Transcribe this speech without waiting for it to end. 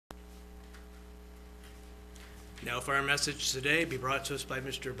Now for our message today, be brought to us by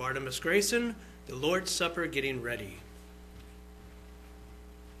Mr. Barnabas Grayson, the Lord's Supper Getting Ready.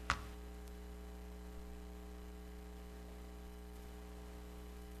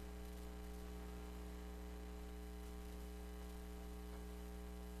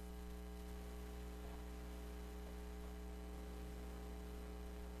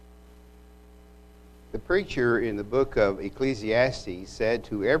 The preacher in the book of Ecclesiastes said,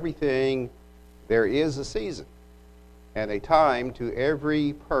 "To everything there is a season, and a time to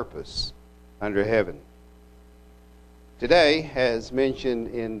every purpose under heaven." Today, as mentioned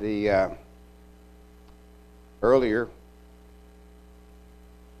in the earlier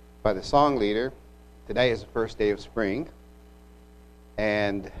by the song leader, today is the first day of spring,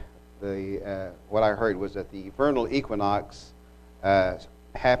 and what I heard was that the vernal equinox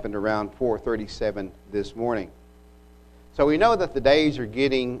happened around 4:37 this morning. So we know that the days are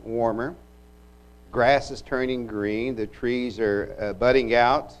getting warmer. Grass is turning green. The trees are budding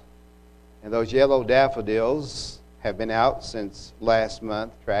out. And those yellow daffodils have been out since last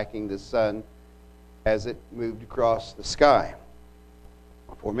month, tracking the sun as it moved across the sky.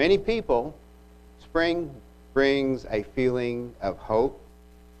 For many people, spring brings a feeling of hope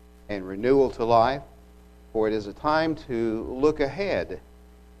and renewal to life, for it is a time to look ahead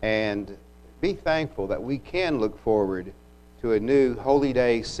and be thankful that we can look forward to a new holy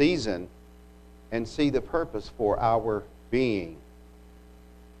day season and see the purpose for our being.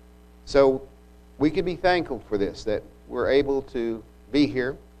 So we can be thankful for this, that we're able to be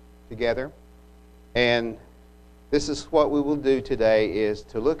here together. And this is what we will do today, is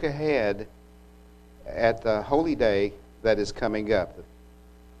to look ahead at the holy day that is coming up.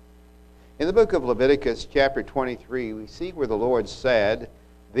 In the book of Leviticus, chapter 23, we see where the Lord said,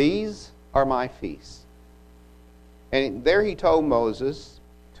 "These are my feasts." And there he told Moses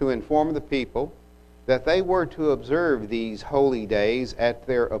to inform the people that they were to observe these holy days at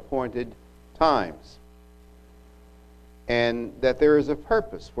their appointed times, and that there is a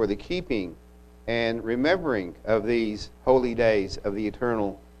purpose for the keeping and remembering of these holy days of the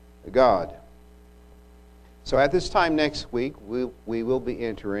eternal God. So at this time next week, we will be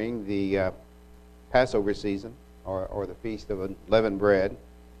entering the Passover season, or the Feast of Unleavened Bread.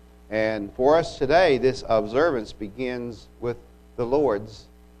 And for us today, this observance begins with the Lord's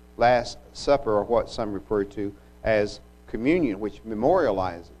Last Supper, or what some refer to as communion, which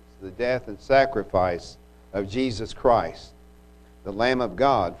memorializes the death and sacrifice of Jesus Christ, the Lamb of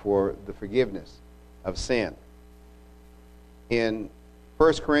God, for the forgiveness of sin. In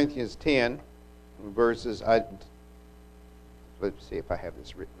 1 Corinthians 10, verses, let's see if I have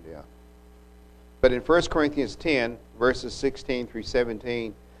this written down. But in 1 Corinthians 10, verses 16 through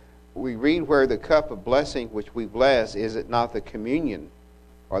 17, we read where the cup of blessing which we bless, is it not the communion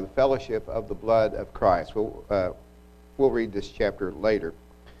or the fellowship of the blood of Christ? We'll read this chapter later.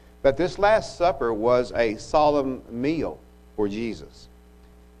 But this Last Supper was a solemn meal for Jesus.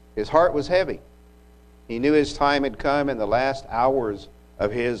 His heart was heavy. He knew his time had come, and the last hours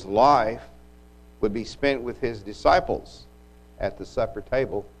of his life would be spent with his disciples at the supper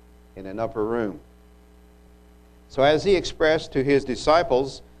table in an upper room. So as he expressed to his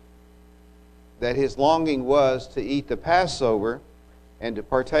disciples that his longing was to eat the Passover and to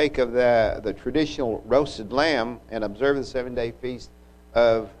partake of the traditional roasted lamb and observe the 7-day feast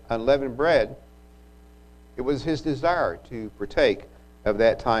of unleavened bread, it was his desire to partake of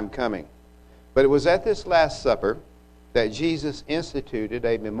that time coming. But it was at this Last Supper that Jesus instituted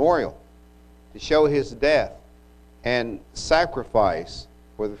a memorial to show his death and sacrifice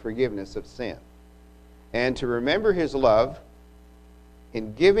for the forgiveness of sin, and to remember his love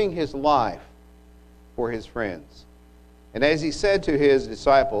in giving his life for his friends. And as he said to his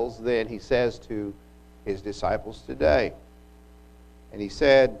disciples then, he says to his disciples today. And he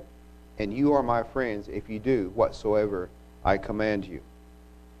said, "And you are my friends if you do whatsoever I command you."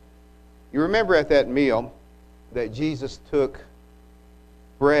 You remember at that meal that Jesus took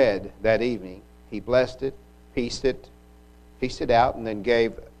bread that evening. He blessed it, feasted out, and then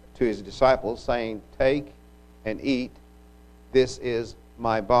gave to his disciples, saying, "Take and eat. This is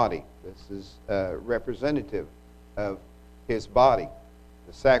my body." This is representative of his body,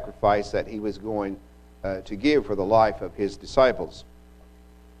 the sacrifice that he was going to give for the life of his disciples.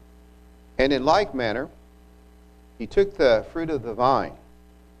 And in like manner, he took the fruit of the vine.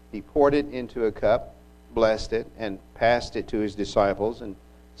 He poured it into a cup, blessed it, and passed it to his disciples, and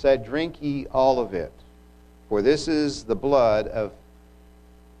said, "Drink ye all of it, for this is the blood of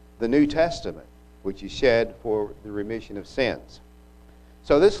the New Testament, which is shed for the remission of sins."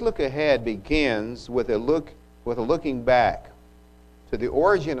 So this look ahead begins with a looking back to the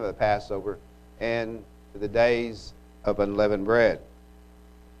origin of the Passover and to the days of unleavened bread.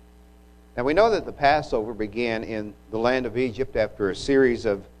 Now we know that the Passover began in the land of Egypt after a series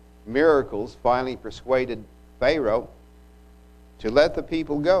of miracles finally persuaded Pharaoh to let the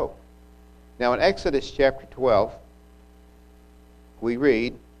people go. Now in Exodus chapter 12, we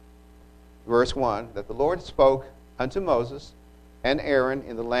read, verse 1, that the Lord spoke unto Moses and Aaron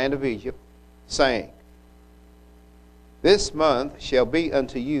in the land of Egypt, saying, This month shall be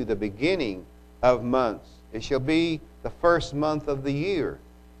unto you the beginning of months. It shall be the first month of the year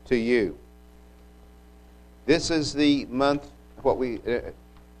to you. This is the month, what we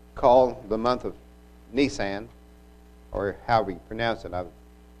call the month of Nisan, or however you pronounce it. I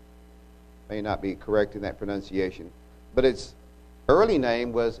may not be correct in that pronunciation. But its early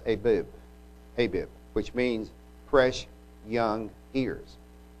name was Abib, which means fresh young ears.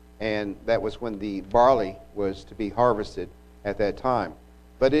 And that was when the barley was to be harvested at that time.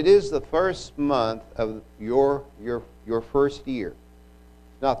 But it is the first month of your first year.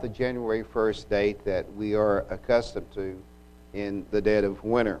 Not the January 1st date that we are accustomed to in the dead of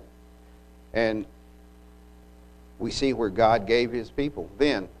winter. And we see where God gave his people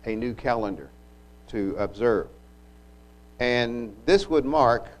then a new calendar to observe. And this would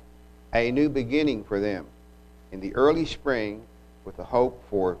mark a new beginning for them in the early spring with the hope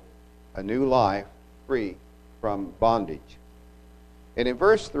for a new life free from bondage. And in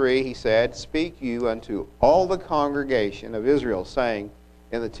verse 3 he said, Speak you unto all the congregation of Israel, saying,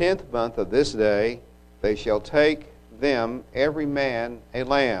 In the 10th month of this day they shall take them every man a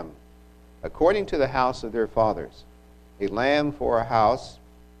lamb, according to the house of their fathers, a lamb for a house.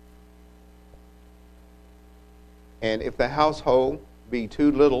 And if the household be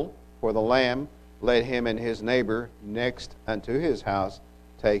too little for the lamb, let him and his neighbor next unto his house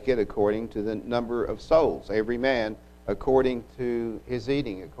take it according to the number of souls, every man according to his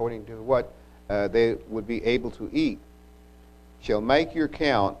eating, according to what they would be able to eat, shall make your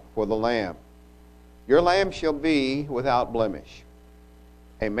count for the lamb. Your lamb shall be without blemish,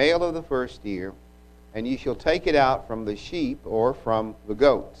 a male of the first year, and ye shall take it out from the sheep or from the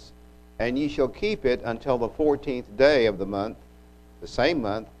goats, and ye shall keep it until the 14th day of the month, the same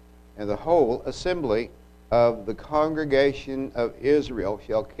month, and the whole assembly of the congregation of Israel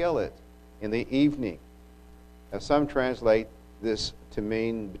shall kill it in the evening. Now some translate this to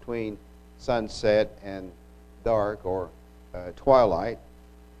mean between sunset and dark or twilight,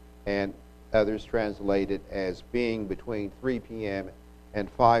 and others translate it as being between 3 p.m. and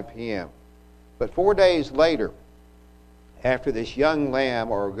 5 p.m. But 4 days later, after this young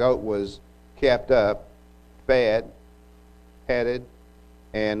lamb or goat was kept up, fed, petted,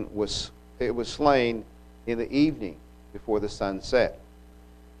 and it was slain in the evening before the sun set.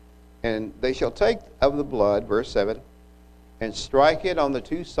 And they shall take of the blood, verse 7, and strike it on the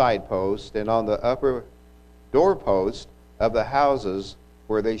 2 side posts and on the upper doorpost of the houses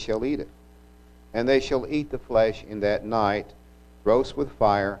where they shall eat it. And they shall eat the flesh in that night, roast with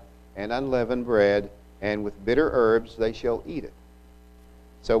fire, and unleavened bread, and with bitter herbs they shall eat it.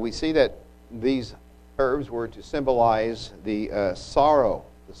 So we see that these herbs were to symbolize the sorrow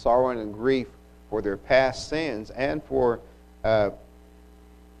and grief for their past sins and for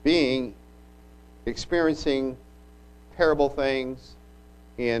experiencing terrible things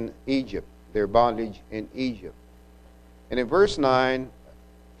in Egypt, their bondage in Egypt. And in verse 9,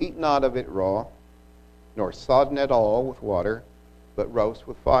 eat not of it raw, nor sodden at all with water, but roast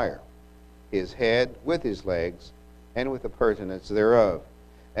with fire, his head with his legs, and with the purtenance thereof.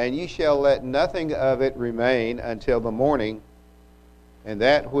 And ye shall let nothing of it remain until the morning, and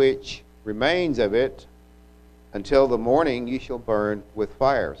that which remains of it until the morning ye shall burn with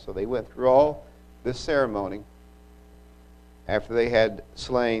fire. So they went through all this ceremony after they had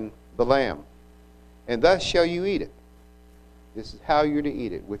slain the lamb. And thus shall you eat it. This is how you're to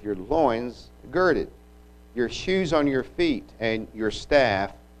eat it, with your loins girded, your shoes on your feet, and your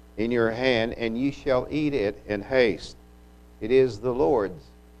staff in your hand, and ye shall eat it in haste. It is the Lord's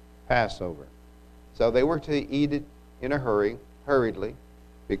Passover. So they were to eat it in a hurry, hurriedly,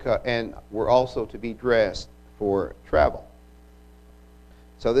 and were also to be dressed for travel.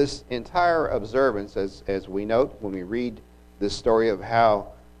 So this entire observance, as we note when we read this story of how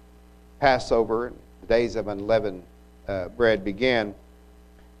Passover, the days of unleavened bread began,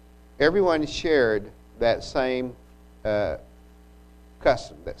 everyone shared that same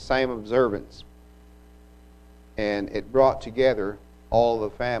custom, that same observance. And it brought together all the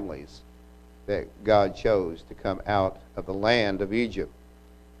families that God chose to come out of the land of Egypt.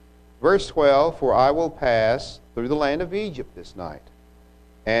 Verse 12, For I will pass through the land of Egypt this night,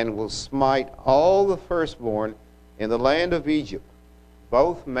 and will smite all the firstborn in the land of Egypt,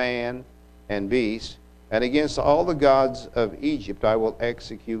 both man and beast, And against all the gods of Egypt I will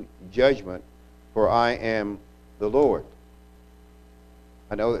execute judgment, for I am the Lord.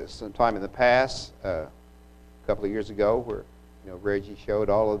 I know that sometime in the past, a couple of years ago, where Reggie showed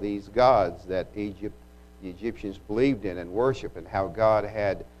all of these gods that the Egyptians believed in and worshiped, and how God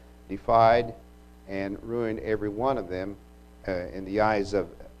had defied and ruined every one of them in the eyes of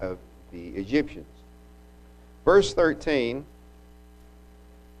the Egyptians. Verse 13,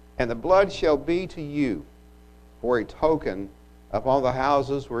 and the blood shall be to you for a token upon the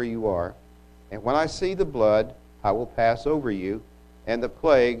houses where you are. And when I see the blood, I will pass over you, and the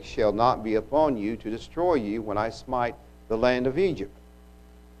plague shall not be upon you to destroy you when I smite the land of Egypt.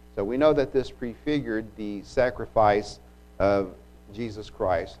 So we know that this prefigured the sacrifice of Jesus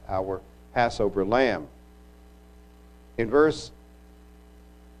Christ, our Passover lamb. In verse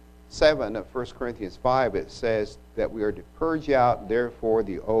 7 of 1 Corinthians 5, it says that we are to purge out, therefore,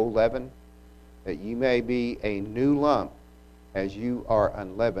 the old leaven, that ye may be a new lump, as you are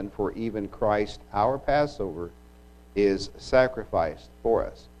unleavened, for even Christ, our Passover, is sacrificed for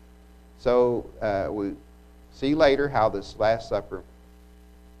us. So we see later how this Last Supper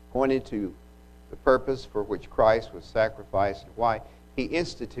pointed to the purpose for which Christ was sacrificed, and why he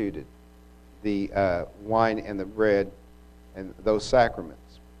instituted the wine and the bread and those sacraments.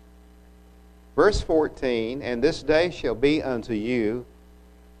 Verse 14, and this day shall be unto you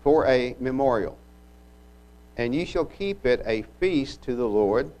for a memorial, and ye shall keep it a feast to the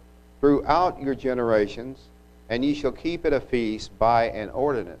Lord throughout your generations, and ye shall keep it a feast by an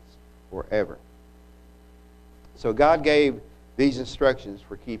ordinance forever. So God gave these instructions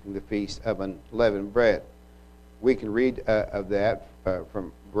for keeping the feast of unleavened bread. We can read of that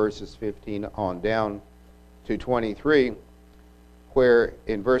from verses 15 on down to 23, where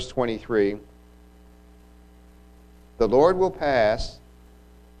in verse 23, the Lord will pass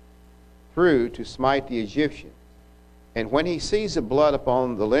through to smite the Egyptians. And when he sees the blood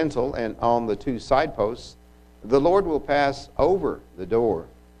upon the lintel and on the two side posts, the Lord will pass over the door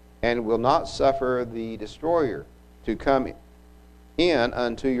and will not suffer the destroyer to come in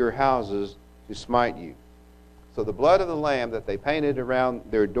unto your houses to smite you. So the blood of the lamb that they painted around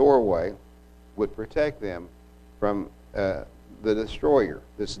their doorway would protect them from the destroyer,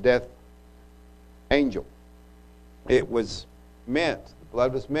 this death angel. It was meant, the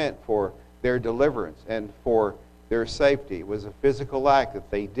blood was meant for their deliverance and for their safety. It was a physical act that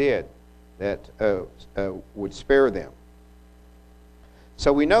they did that would spare them.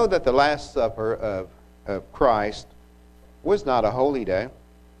 So we know that the Last Supper of Christ was not a holy day,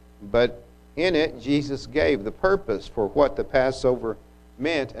 but in it Jesus gave the purpose for what the Passover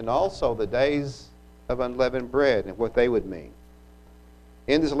meant, and also the days of unleavened bread and what they would mean.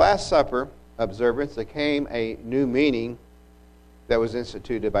 In this Last Supper observance, there came a new meaning that was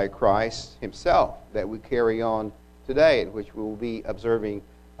instituted by Christ himself that we carry on today, and which we will be observing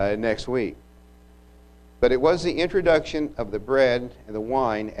next week. But it was the introduction of the bread and the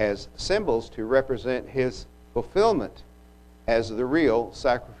wine as symbols to represent his fulfillment as the real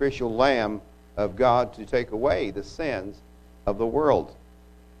sacrificial Lamb of God to take away the sins of the world.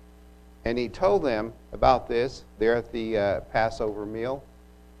 And he told them about this there at the Passover meal,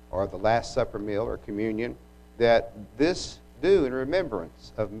 or the Last Supper meal, or communion, that this do in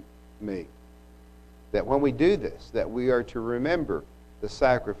remembrance of me. That when we do this, that we are to remember the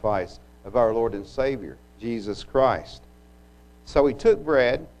sacrifice of our Lord and Savior, Jesus Christ. So he took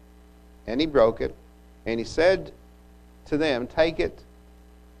bread, and he broke it, and he said to them, take it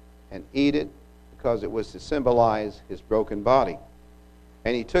and eat it, because it was to symbolize his broken body.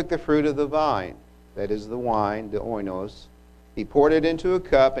 And he took the fruit of the vine, that is the wine, the oinos. He poured it into a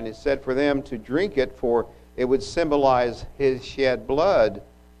cup, and he said for them to drink it, for it would symbolize his shed blood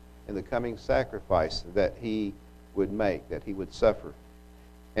in the coming sacrifice that he would make, that he would suffer.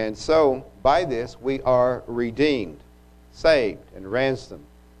 And so, by this, we are redeemed, saved, and ransomed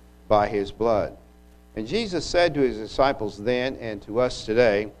by his blood. And Jesus said to his disciples then and to us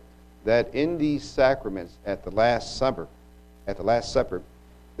today that in these sacraments at the Last Supper,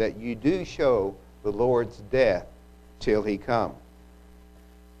 that you do show the Lord's death till he come.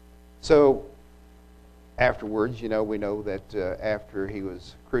 So, afterwards, we know that after he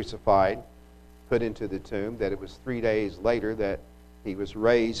was crucified, put into the tomb, that it was 3 days later that he was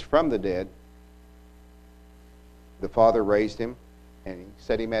raised from the dead. The Father raised him, and he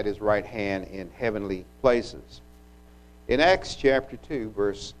set him at his right hand in heavenly places. In Acts chapter 2,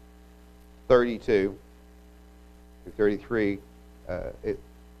 verse 32 to 33,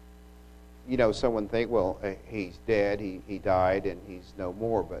 someone think, well, he's dead, he died, and he's no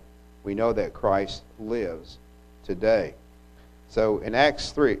more. But we know that Christ lives today. So in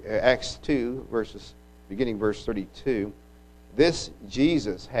Acts 2, verses beginning verse 32, this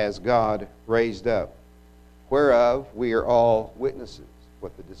Jesus has God raised up, whereof we are all witnesses,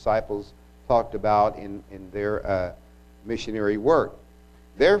 what the disciples talked about in their missionary work.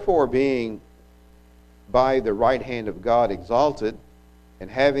 Therefore, being by the right hand of God exalted, and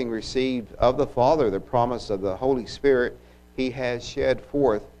having received of the Father the promise of the Holy Spirit, he has shed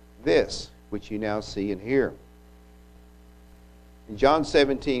forth this, which you now see and hear. In John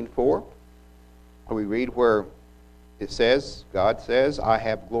 17:4, we read where it says, God says, I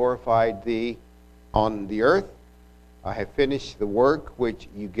have glorified thee on the earth. I have finished the work which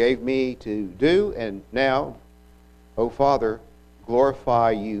you gave me to do, and now, O Father,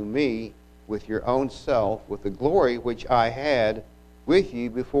 glorify you me with your own self, with the glory which I had with you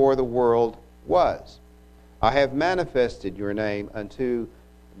before the world was. I have manifested your name unto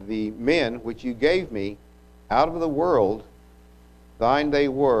the men which you gave me out of the world. Thine they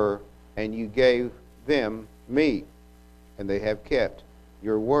were, and you gave them me, and they have kept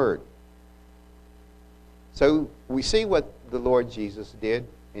your word. So we see what the Lord Jesus did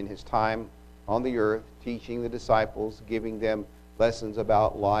in his time on the earth, teaching the disciples, giving them lessons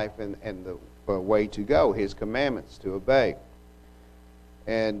about life and the way to go, his commandments to obey.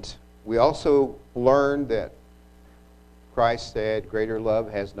 And we also learned that Christ said, greater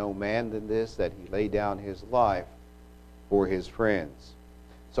love has no man than this, that he laid down his life for his friends.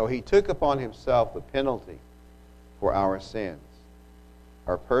 So he took upon himself the penalty for our sins,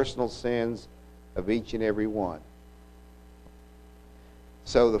 our personal sins of each and every one.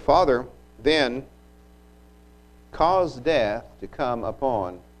 So the Father then caused death to come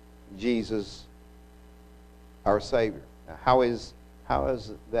upon Jesus, our Savior. Now, how is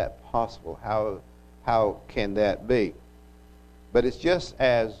that possible? How can that be? But it's just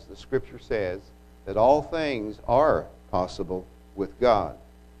as the Scripture says, that all things are possible with God.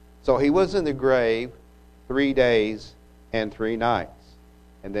 So he was in the grave 3 days and 3 nights,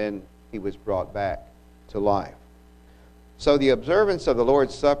 and then he was brought back to life. So the observance of the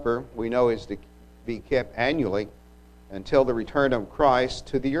Lord's Supper, we know, is to be kept annually until the return of Christ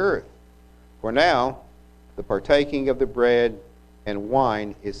to the earth. For now, the partaking of the bread and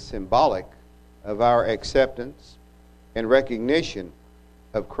wine is symbolic of our acceptance and recognition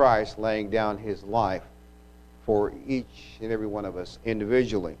of Christ laying down his life for each and every one of us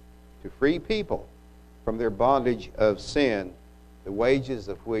individually, to free people from their bondage of sin, the wages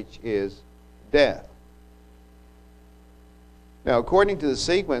of which is death. Now, according to the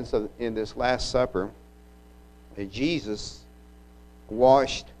sequence in this Last Supper, Jesus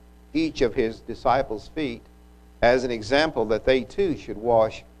washed each of his disciples' feet as an example that they too should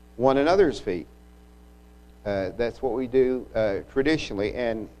wash one another's feet. That's what we do traditionally,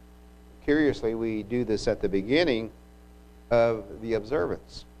 and curiously, we do this at the beginning of the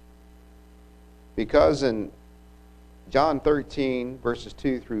observance. Because in John 13, verses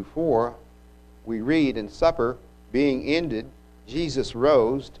 2 through 4, we read, in supper being ended, Jesus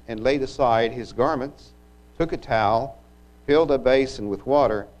rose and laid aside his garments, took a towel, filled a basin with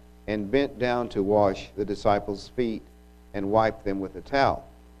water, and bent down to wash the disciples' feet and wipe them with a towel.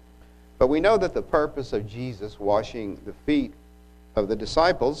 But we know that the purpose of Jesus washing the feet of the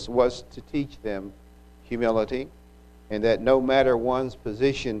disciples was to teach them humility, and that no matter one's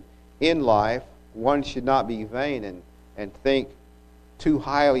position in life, one should not be vain and think too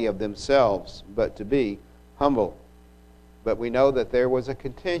highly of themselves, but to be humble. But we know that there was a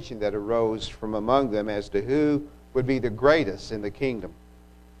contention that arose from among them as to who would be the greatest in the kingdom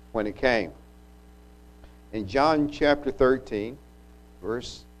when it came. In John chapter 13,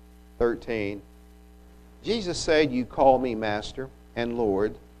 verse 13, Jesus said, you call me Master and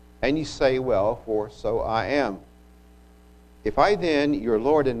Lord, and you say, well, for so I am. If I then, your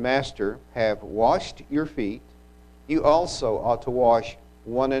Lord and Master, have washed your feet, you also ought to wash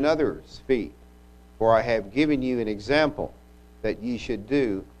one another's feet. For I have given you an example that ye should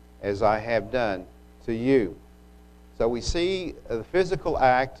do as I have done to you. So we see the physical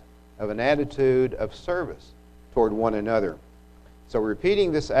act of an attitude of service toward one another. So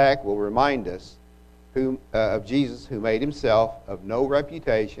repeating this act will remind us of Jesus, who made himself of no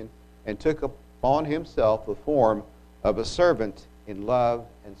reputation and took upon himself the form of a servant in love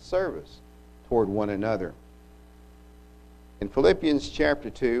and service toward one another. In Philippians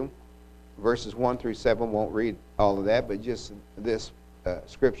chapter 2, verses 1 through 7, won't read all of that, but just this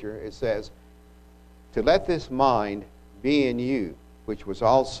scripture, it says, to let this mind be in you, which was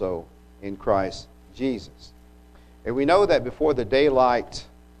also in Christ Jesus. And we know that before the daylight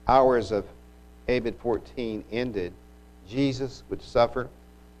hours of Abed 14 ended, Jesus would suffer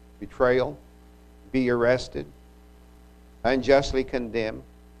betrayal, be arrested, unjustly condemned,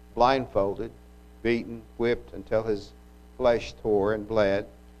 blindfolded, beaten, whipped until his flesh tore and bled,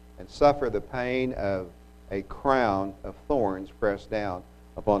 and suffer the pain of a crown of thorns pressed down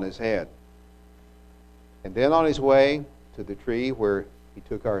upon his head. And then on his way to the tree where he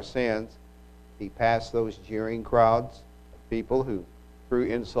took our sins, he passed those jeering crowds of people who threw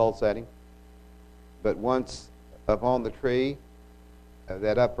insults at him. But once upon the tree,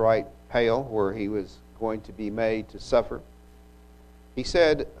 that upright pale where he was going to be made to suffer, he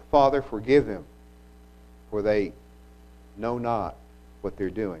said, "Father, forgive them, for they know not what they're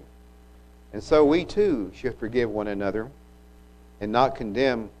doing." And so we too should forgive one another and not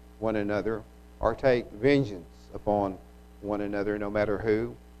condemn one another or take vengeance upon one another, no matter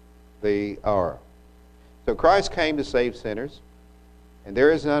who they are. So Christ came to save sinners, and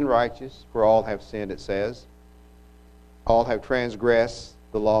there is none righteous, for all have sinned, it says. All have transgressed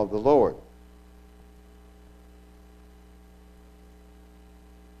the law of the Lord.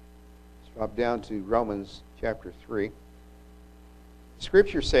 Let's drop down to Romans chapter 3.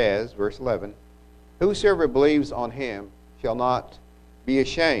 Scripture says, verse 11, "Whosoever believes on him shall not be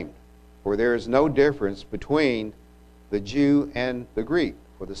ashamed, for there is no difference between the Jew and the Greek.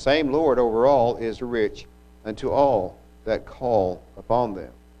 For the same Lord over all is rich unto all that call upon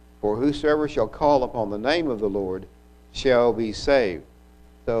them. For whosoever shall call upon the name of the Lord shall be saved."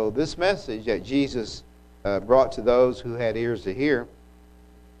 So this message that Jesus brought to those who had ears to hear,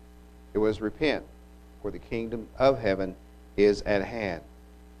 it was repent, for the kingdom of heaven is at hand.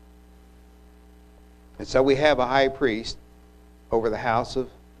 And so we have a high priest over the house of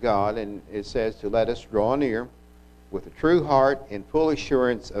God, and it says to let us draw near with a true heart in full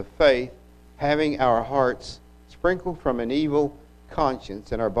assurance of faith, having our hearts sprinkled from an evil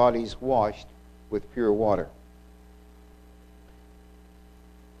conscience and our bodies washed with pure water.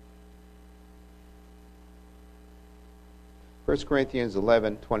 First Corinthians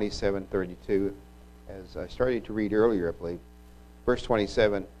 11:27-32, as I started to read earlier, I believe. Verse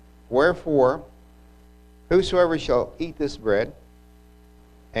 27, "Wherefore, whosoever shall eat this bread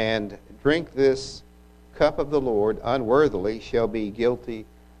and drink this cup of the Lord unworthily shall be guilty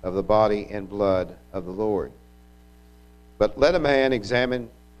of the body and blood of the Lord. But let a man examine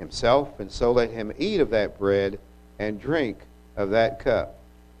himself, and so let him eat of that bread and drink of that cup.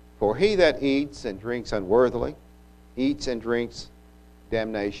 For he that eats and drinks unworthily eats and drinks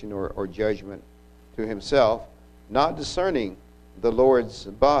damnation or judgment to himself, not discerning the Lord's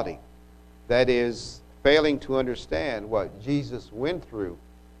body." That is, failing to understand what Jesus went through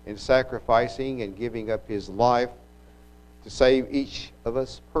in sacrificing and giving up his life to save each of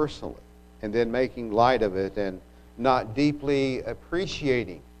us personally, and then making light of it and not deeply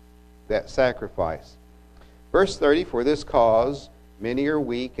appreciating that sacrifice. Verse 30, "For this cause many are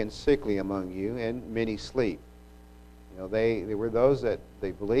weak and sickly among you, and many sleep." You know, they were those that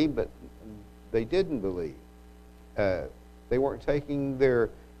they believed, but they didn't believe. They weren't taking their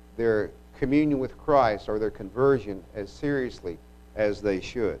communion with Christ or their conversion as seriously as they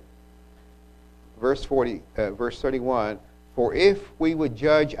should. Verse 31, "For if we would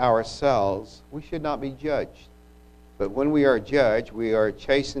judge ourselves, we should not be judged. But when we are judged, we are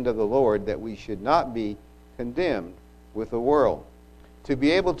chastened of the Lord, that we should not be condemned with the world." To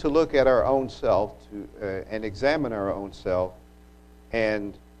be able to look at our own self and examine our own self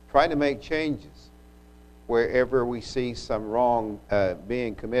and try to make changes wherever we see some wrong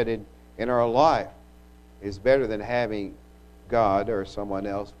being committed in our life is better than having God or someone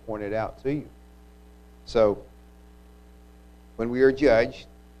else point it out to you. So, when we are judged,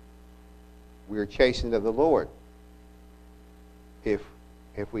 we are chastened of the Lord if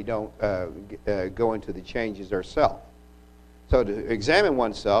we don't go into the changes ourselves. So to examine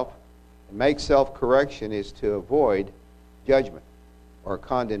oneself and make self-correction is to avoid judgment or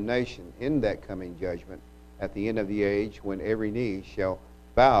condemnation in that coming judgment at the end of the age, when every knee shall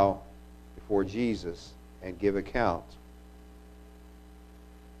bow before Jesus and give account.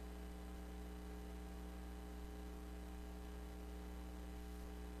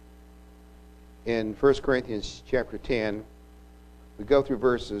 In 1 Corinthians chapter 10, we go through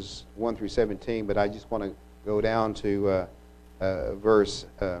verses 1 through 17, but I just want to go down to verse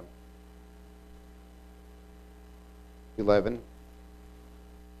 11.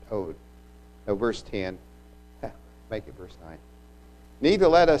 Verse 10. Make it verse 9. "Neither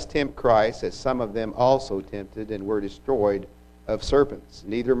let us tempt Christ, as some of them also tempted, and were destroyed of serpents.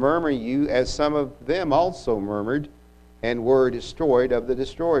 Neither murmur you, as some of them also murmured, and were destroyed of the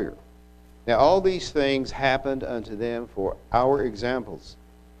destroyer. Now all these things happened unto them for our examples,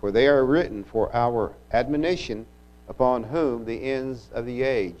 for they are written for our admonition, upon whom the ends of the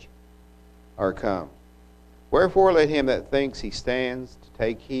age are come. Wherefore let him that thinks he stands to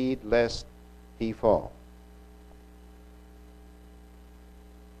take heed lest he fall.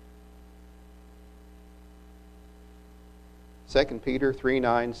 Second Peter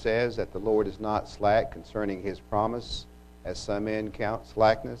 3:9 says that the Lord is not slack concerning his promise, as some men count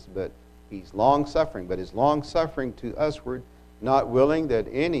slackness, but he's long-suffering. But his long-suffering to usward, not willing that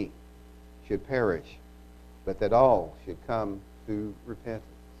any should perish, but that all should come to repentance.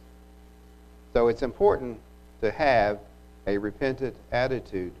 So it's important to have a repentant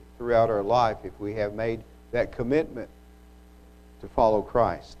attitude throughout our life if we have made that commitment to follow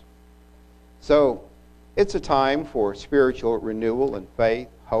Christ. So it's a time for spiritual renewal and faith,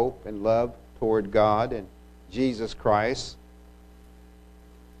 hope, and love toward God and Jesus Christ.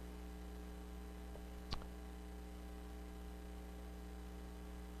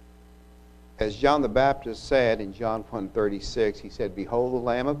 As John the Baptist said in John 1:36, he said, "Behold the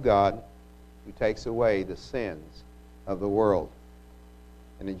Lamb of God who takes away the sins of the world."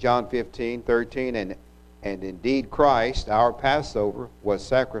 And in John 15:13, and indeed Christ, our Passover, was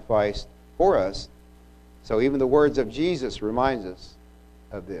sacrificed for us. So even the words of Jesus reminds us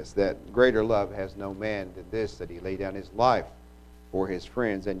of this, that greater love has no man than this, that he laid down his life for his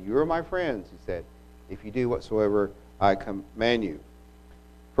friends. And you are my friends, he said, if you do whatsoever I command you.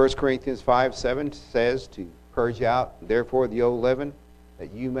 1 Corinthians 5:7 says to purge out, therefore, the old leaven,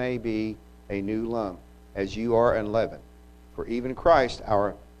 that you may be a new lump, as you are unleavened. For even Christ,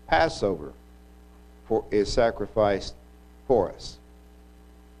 our Passover, is sacrificed for us.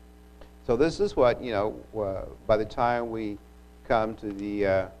 So this is what, by the time we come to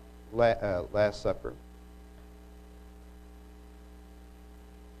the Last Supper,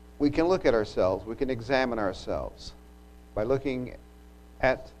 we can look at ourselves, we can examine ourselves by looking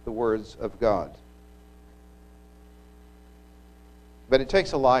at the words of God. But it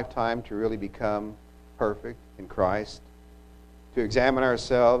takes a lifetime to really become perfect in Christ, to examine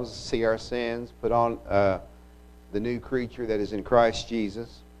ourselves, see our sins, put on the new creature that is in Christ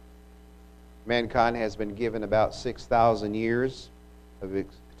Jesus. Mankind has been given about 6,000 years to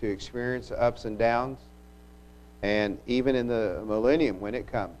experience the ups and downs. And even in the millennium, when it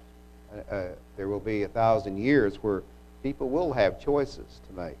comes, there will be 1,000 years where people will have choices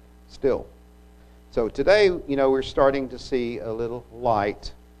to make still. So today, we're starting to see a little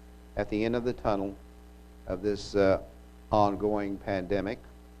light at the end of the tunnel of this ongoing pandemic.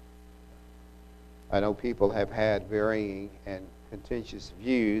 I know people have had varying and contentious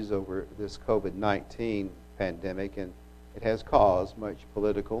views over this COVID-19 pandemic, and it has caused much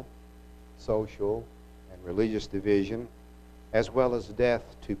political, social, and religious division, as well as death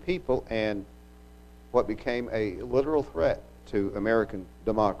to people and what became a literal threat to American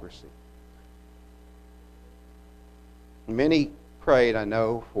democracy. Many prayed, I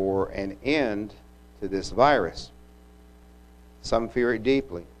know, for an end to this virus. Some fear it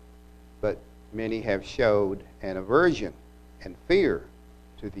deeply, but many have showed an aversion and fear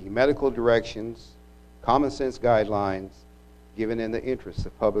to the medical directions, common sense guidelines given in the interest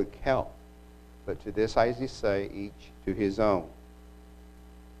of public health. But to this I say, each to his own.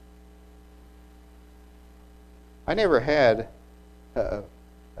 I never had a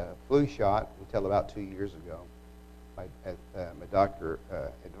flu shot until about 2 years ago. My doctor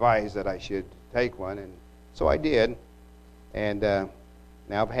advised that I should take one, and so I did. And now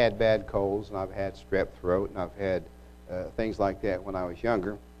I've had bad colds, and I've had strep throat, and I've had things like that when I was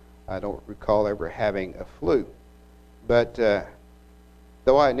younger. I don't recall ever having a flu. But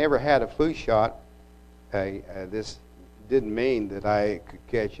though I never had a flu shot, this didn't mean that I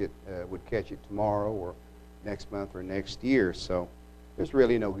would catch it tomorrow or next month or next year. So there's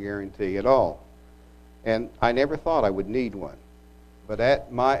really no guarantee at all. And I never thought I would need one. But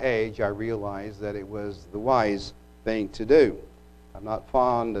at my age, I realized that it was the wise thing to do. I'm not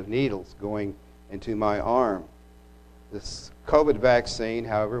fond of needles going into my arm. This COVID vaccine,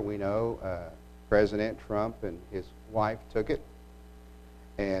 however, we know President Trump and his wife took it,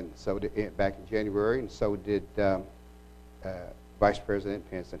 and so did, back in January, and so did Vice President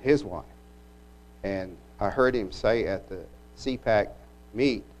Pence and his wife. And I heard him say at the CPAC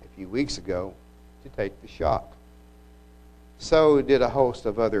meet a few weeks ago to take the shot. So did a host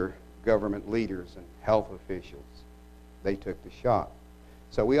of other government leaders and health officials. They took the shot.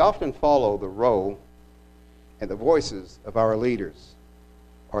 So we often follow the role and the voices of our leaders,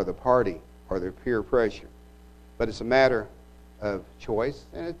 or the party, or their peer pressure. But it's a matter of choice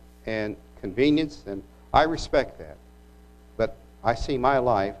and convenience, and I respect that. But I see my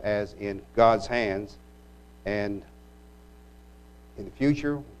life as in God's hands, and in the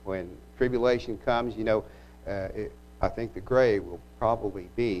future, when tribulation comes, I think the grave will probably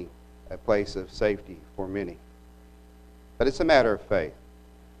be a place of safety for many. But it's a matter of faith.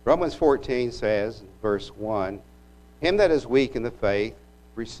 Romans 14 says, verse 1, him that is weak in the faith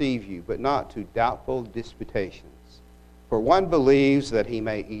receive you, but not to doubtful disputations. For one believes that he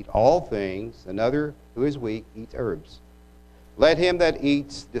may eat all things, another who is weak eats herbs. Let him that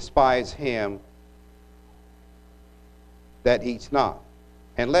eats despise him that eats not.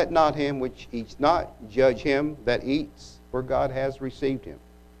 And let not him which eats not judge him that eats, for God has received him.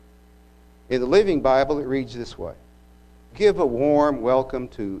 In the Living Bible, it reads this way. Give a warm welcome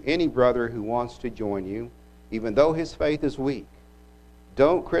to any brother who wants to join you, even though his faith is weak.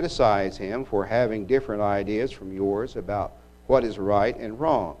 Don't criticize him for having different ideas from yours about what is right and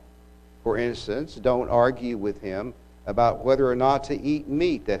wrong. For instance, don't argue with him about whether or not to eat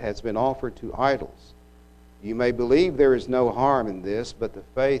meat that has been offered to idols. You may believe there is no harm in this, but the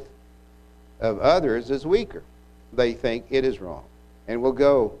faith of others is weaker. They think it is wrong and will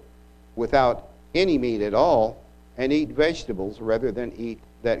go without any meat at all and eat vegetables rather than eat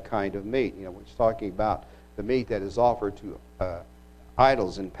that kind of meat. We're talking about the meat that is offered to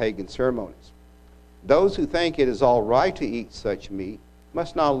idols in pagan ceremonies. Those who think it is all right to eat such meat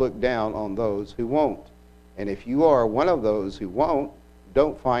must not look down on those who won't. And if you are one of those who won't,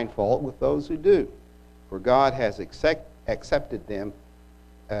 don't find fault with those who do. For God has accepted them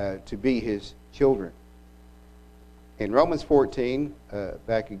to be his children. In Romans 14,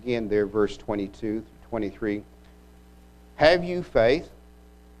 back again there, verse 22 through 23, have you faith?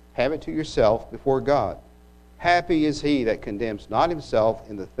 Have it to yourself before God. Happy is he that condemns not himself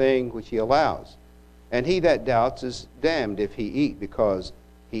in the thing which he allows. And he that doubts is damned if he eat, because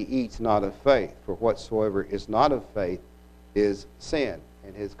he eats not of faith. For whatsoever is not of faith is sin.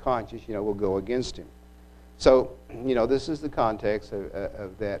 And his conscience, will go against him. So, this is the context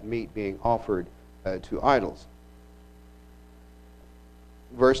of that meat being offered to idols.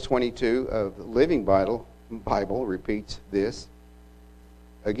 Verse 22 of the Living Bible repeats this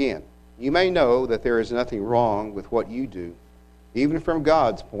again. You may know that there is nothing wrong with what you do, even from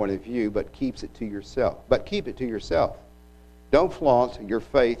God's point of view, but keep it to yourself. Don't flaunt your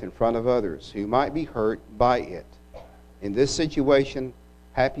faith in front of others who might be hurt by it. In this situation,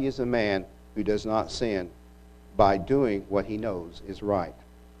 happy is a man who does not sin by doing what he knows is right.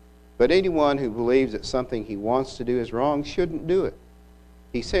 But anyone who believes that something he wants to do is wrong shouldn't do it.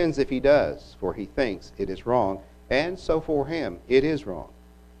 He sins if he does, for he thinks it is wrong, and so for him it is wrong.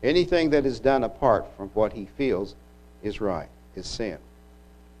 Anything that is done apart from what he feels is right, is sin.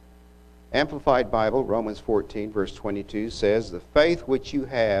 Amplified Bible, Romans 14, verse 22 says, the faith which you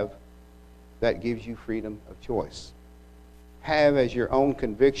have, that gives you freedom of choice. Have as your own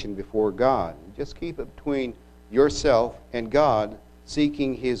conviction before God. Just keep it between yourself and God,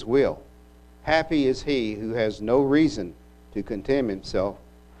 seeking his will. Happy is he who has no reason to condemn himself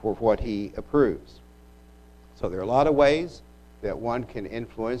for what he approves. So there are a lot of ways that one can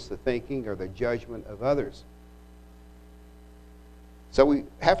influence the thinking or the judgment of others. So we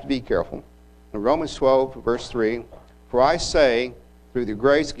have to be careful. In Romans 12, verse 3, for I say, through the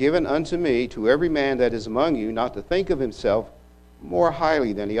grace given unto me, to every man that is among you, not to think of himself more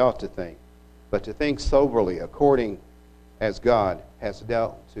highly than he ought to think, but to think soberly, according as God has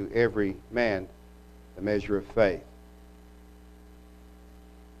dealt to every man the measure of faith.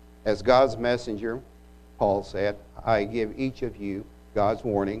 As God's messenger, Paul said, I give each of you God's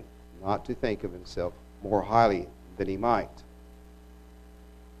warning not to think of himself more highly than he might.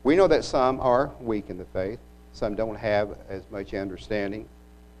 We know that some are weak in the faith. Some don't have as much understanding.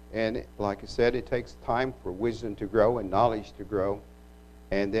 And like I said, it takes time for wisdom to grow and knowledge to grow.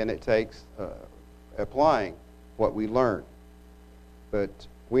 And then it takes applying what we learn. But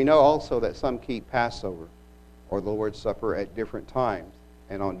we know also that some keep Passover or the Lord's Supper at different times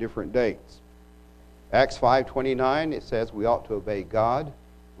and on different dates. Acts 5:29, it says we ought to obey God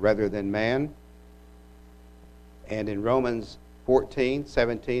rather than man. And in Romans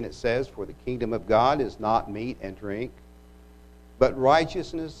 14:17, it says, for the kingdom of God is not meat and drink, but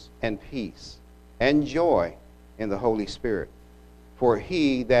righteousness and peace and joy in the Holy Spirit. For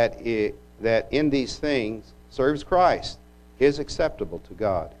he that in these things serves Christ is acceptable to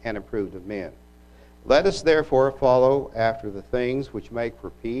God and approved of men. Let us therefore follow after the things which make for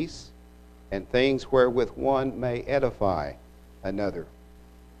peace, and things wherewith one may edify another.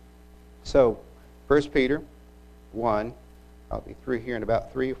 So, 1 Peter 1, I'll be through here in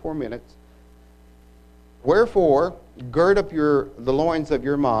about 3 or 4 minutes. Wherefore, gird up the loins of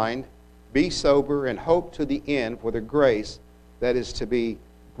your mind, be sober, and hope to the end for the grace that is to be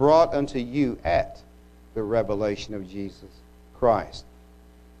brought unto you at the revelation of Jesus Christ.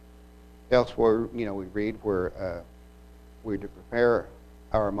 Elsewhere, we read where we're to prepare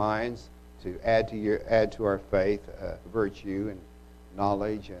our minds to add to our faith virtue,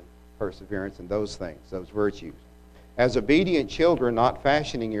 knowledge and perseverance and those things, those virtues. As obedient children, not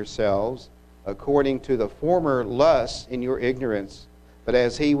fashioning yourselves according to the former lusts in your ignorance, but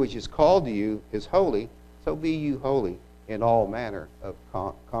as he which is called you is holy, so be you holy in all manner of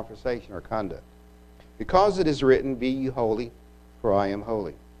conversation or conduct. Because it is written, be ye holy, for I am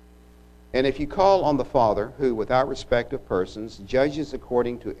holy. And if you call on the Father, who without respect of persons judges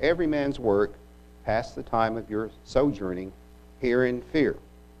according to every man's work, pass the time of your sojourning here in fear.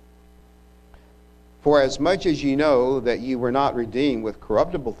 For as much as ye know that ye were not redeemed with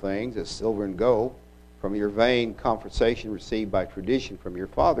corruptible things, as silver and gold, from your vain conversation received by tradition from your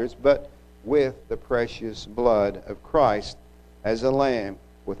fathers, but with the precious blood of Christ, as a lamb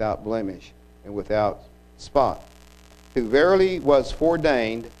without blemish and without spot, who verily was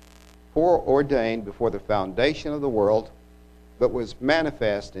foreordained before the foundation of the world, but was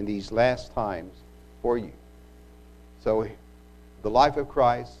manifest in these last times for you. So the life of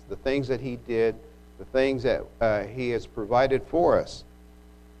Christ, the things that he did, the things that he has provided for us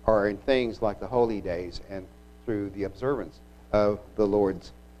are in things like the holy days and through the observance of the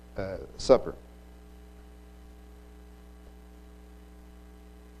Lord's Supper.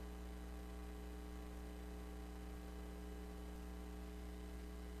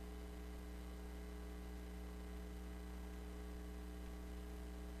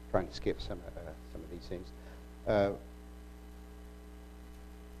 Trying to skip some of these things.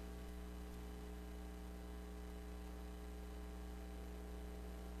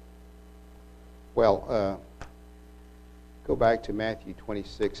 Go back to Matthew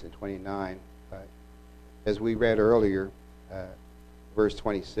 26 and 29. As we read earlier, verse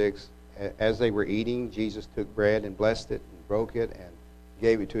 26, as they were eating, Jesus took bread and blessed it and broke it and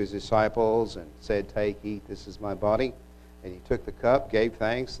gave it to his disciples and said, take, eat, this is my body. And he took the cup, gave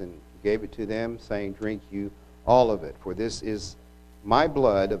thanks, and gave it to them, saying, drink you all of it. For this is my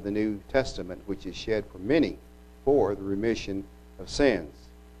blood of the New Testament, which is shed for many for the remission of sins.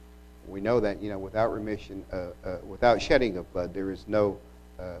 We know that, without remission, without shedding of blood, there is no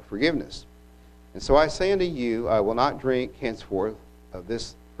forgiveness. And so I say unto you, I will not drink henceforth of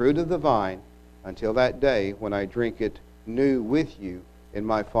this fruit of the vine until that day when I drink it new with you in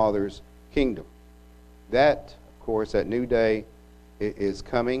my Father's kingdom. That, of course, that new day is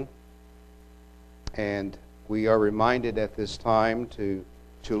coming, and we are reminded at this time to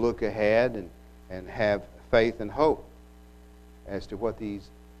look ahead and have faith and hope as to what these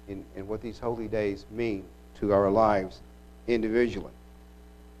holy days mean to our lives individually.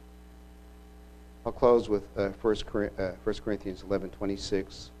 I'll close with 1 Corinthians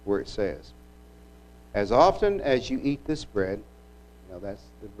 11:26, where it says, as often as you eat this bread, that's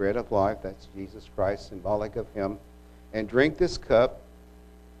the bread of life, that's Jesus Christ, symbolic of him, and drink this cup,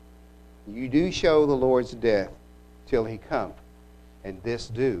 you do show the Lord's death till he come, and this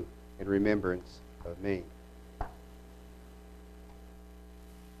do in remembrance of me.